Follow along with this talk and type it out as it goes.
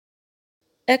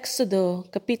Exodo,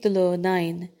 Kapitulo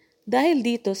 9. Dahil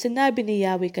dito, sinabi ni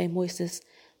Yahweh kay Moises,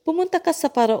 "Pumunta ka sa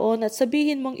Paraon at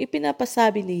sabihin mong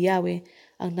ipinapasabi ni Yahweh,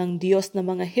 ang ng Diyos ng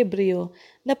mga Hebreo,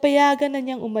 na payagan na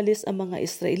niyang umalis ang mga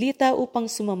Israelita upang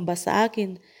sumamba sa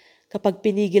akin. Kapag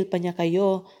pinigil pa niya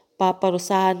kayo,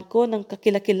 paparusahan ko ng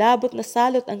kakilakilabot na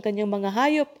salot ang kanyang mga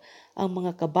hayop, ang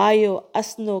mga kabayo,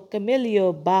 asno,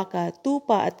 kamelyo, baka,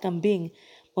 tupa at kambing.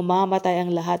 Mamamatay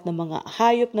ang lahat ng mga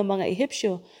hayop ng mga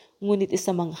Ehipsyo, ngunit isa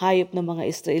mang hayop ng mga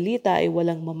Israelita ay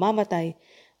walang mamamatay.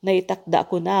 Naitakda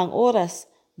ko na ang oras,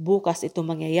 bukas ito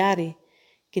mangyayari."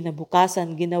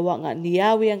 Kinabukasan, ginawa nga ni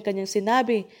Yahweh ang kanyang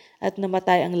sinabi at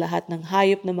namatay ang lahat ng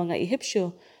hayop ng mga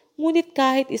Ehipsyo. Ngunit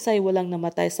kahit isa ay walang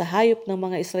namatay sa hayop ng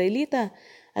mga Israelita,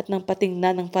 at nang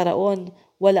patingnan ng Paraon,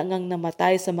 wala ngang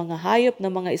namatay sa mga hayop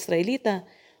ng mga Israelita.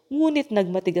 Ngunit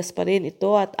nagmatigas pa rin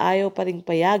ito at ayaw pa ring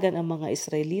payagan ang mga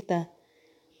Israelita.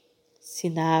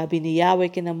 Sinabi ni Yahweh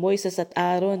kina Moises at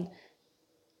Aaron,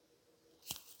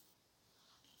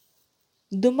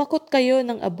 "Dumakot kayo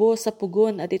ng abo sa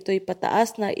pugon at ito'y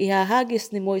pataas na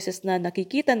ihahagis ni Moises na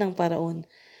nakikita ng Paraon.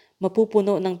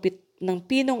 Mapupuno ng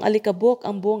pinong alikabok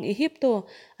ang buong Ehipto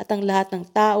at ang lahat ng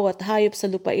tao at hayop sa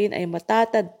lupain ay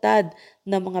matatadtad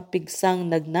na mga pigsang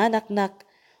nagnanaknak."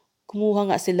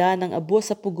 Kumuha nga sila ng abo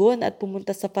sa pugon at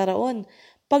pumunta sa Paraon.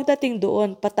 Pagdating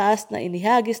doon, pataas na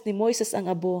inihagis ni Moises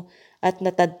ang abo at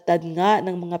natadtad nga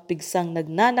ng mga pigsang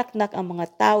nagnanaknak ang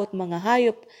mga tao at mga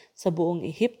hayop sa buong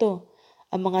Ehipto.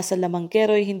 Ang mga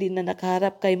salamangkero ay hindi na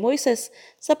nakaharap kay Moises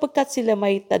sapagkat sila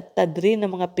may tadtad rin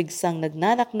ng mga pigsang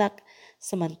nagnanaknak.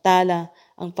 Samantala,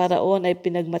 ang Paraon ay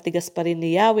pinagmatigas pa rin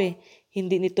ni Yahweh.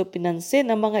 Hindi nito pinansin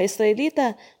ang mga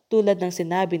Israelita tulad ng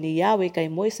sinabi ni Yahweh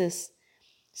kay Moises.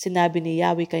 Sinabi ni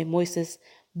Yahweh kay Moises,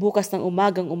 "Bukas ng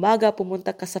umagang-umaga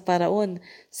pumunta ka sa Paraon.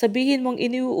 Sabihin mong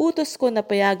iniuutos ko na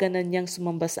payagan na niyang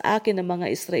sumamba sa akin ng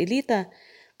mga Israelita.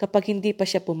 Kapag hindi pa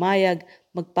siya pumayag,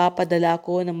 magpapadala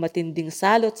ako ng matinding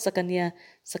salot sa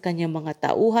kanyang mga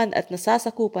tauhan at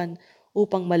nasasakupan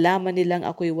upang malaman nilang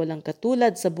ako'y walang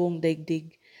katulad sa buong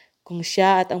daigdig. Kung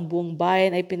siya at ang buong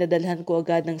bayan ay pinadalhan ko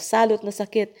agad ng salot na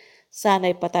sakit,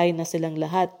 sana'y patay na silang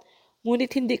lahat.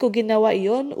 Ngunit hindi ko ginawa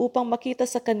iyon upang makita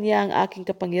sa kanya ang aking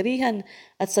kapangyarihan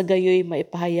at sa gayoy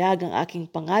maipahayag ang aking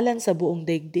pangalan sa buong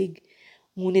daigdig.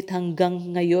 Ngunit hanggang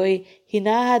ngayoy,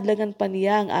 hinahadlangan pa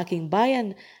niya ang aking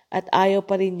bayan at ayaw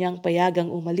pa rin niyang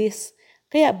payagang umalis.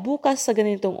 Kaya bukas sa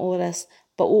ganitong oras,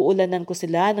 pauulanan ko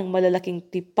sila ng malalaking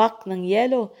tipak ng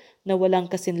yelo na walang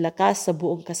kasinlakas sa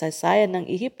buong kasaysayan ng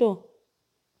Ehipto.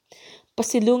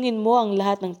 Pasilungin mo ang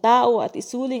lahat ng tao at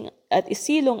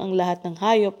isilong ang lahat ng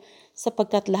hayop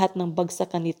sapagkat lahat ng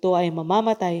bagsakan nito ay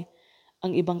mamamatay."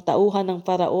 Ang ibang tauhan ng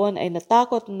Paraon ay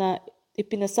natakot na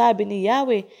ipinasabi ni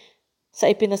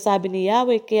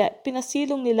Yahweh kaya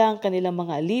pinasilong nila ang kanilang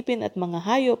mga alipin at mga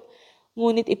hayop,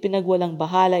 ngunit ipinagwalang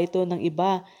bahala ito ng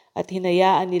iba at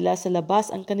hinayaan nila sa labas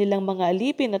ang kanilang mga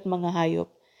alipin at mga hayop.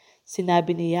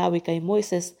 Sinabi ni Yahweh kay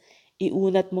Moises,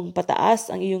 "Iunat mong pataas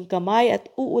ang iyong kamay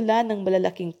at uulan ng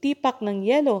malalaking tipak ng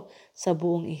yelo sa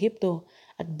buong Ehipto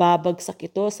at babagsak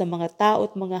ito sa mga tao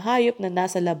at mga hayop na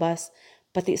nasa labas,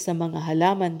 pati sa mga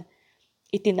halaman."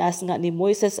 Itinaas nga ni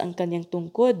Moises ang kanyang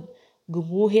tungkod,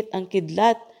 gumuhit ang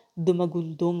kidlat,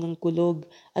 dumagundong ang kulog,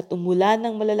 at umulan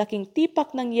ng malalaking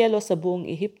tipak ng yelo sa buong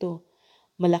Ehipto.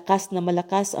 Malakas na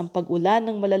malakas ang pag-ulan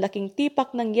ng malalaking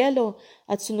tipak ng yelo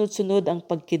at sunod-sunod ang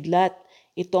pagkidlat.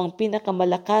 Ito ang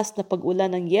pinakamalakas na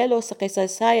pag-ulan ng yelo sa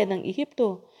kasaysayan ng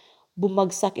Ehipto.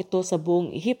 Bumagsak ito sa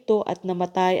buong Ehipto at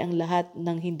namatay ang lahat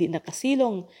ng hindi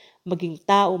nakasilong, maging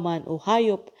tao man o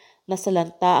hayop.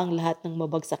 Nasalanta ang lahat ng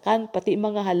mabagsakan, pati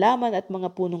mga halaman at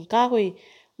mga punong kahoy.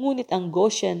 Ngunit ang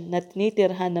Goshen na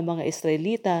tinitirhan ng mga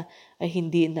Israelita ay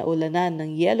hindi naulanan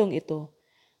ng yelong ito.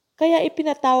 Kaya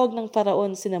ipinatawag ng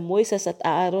Paraon sina Moises at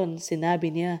Aaron.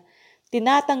 Sinabi niya,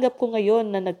 "Tinatanggap ko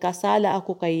ngayon na nagkasala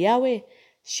ako kay Yahweh.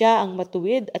 Siya ang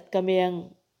matuwid at kami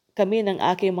ng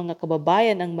aking mga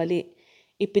kababayan ang mali.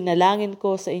 Ipinalangin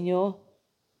ko sa inyo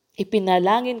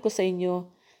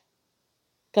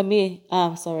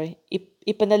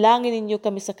Ipanalangin ninyo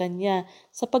kami sa Kanya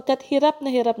sapagkat hirap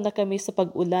na kami sa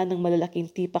pag-ulan ng malalaking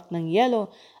tipak ng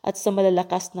yelo at sa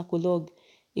malalakas na kulog.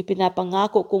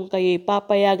 Ipinapangako kong kayo'y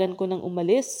papayagan ko ng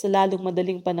umalis sa lalong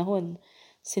madaling panahon."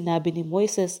 Sinabi ni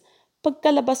Moises,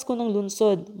 "Pagkalabas ko ng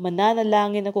lungsod,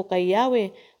 mananalangin ako kay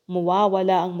Yahweh,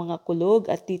 mawawala ang mga kulog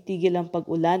at titigil ang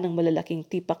pag-ulan ng malalaking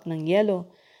tipak ng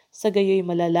yelo. Sa gayoy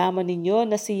malalaman ninyo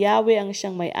na si Yahweh ang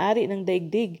siyang may-ari ng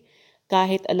daigdig.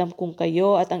 Kahit alam kong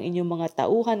kayo at ang inyong mga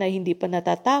tauhan ay hindi pa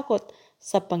natatakot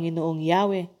sa Panginoong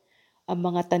Yahweh. Ang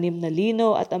mga tanim na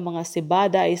lino at ang mga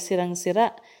sibada ay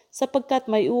sirang-sira sapagkat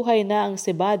may uhay na ang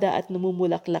sebada at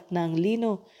namumulaklak na ang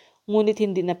lino, ngunit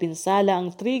hindi napinsala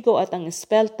ang trigo at ang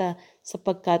espelta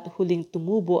sapagkat huling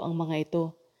tumubo ang mga ito.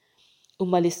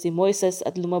 Umalis si Moises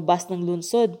at lumabas ng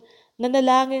lungsod.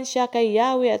 Nanalangin siya kay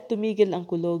Yahweh at tumigil ang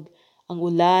kulog, ang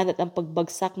ulan at ang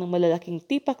pagbagsak ng malalaking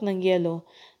tipak ng yelo.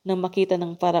 Nang makita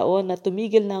ng Paraon na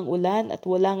tumigil na ang ulan at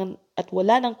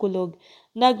wala ng kulog,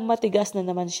 nagmatigas na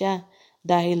naman siya.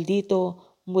 Dahil dito,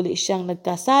 muli siyang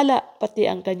nagkasala pati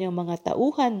ang kanyang mga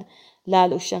tauhan.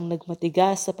 Lalo siyang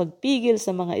nagmatigas sa pagpigil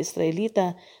sa mga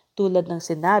Israelita tulad ng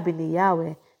sinabi ni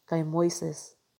Yahweh kay Moises.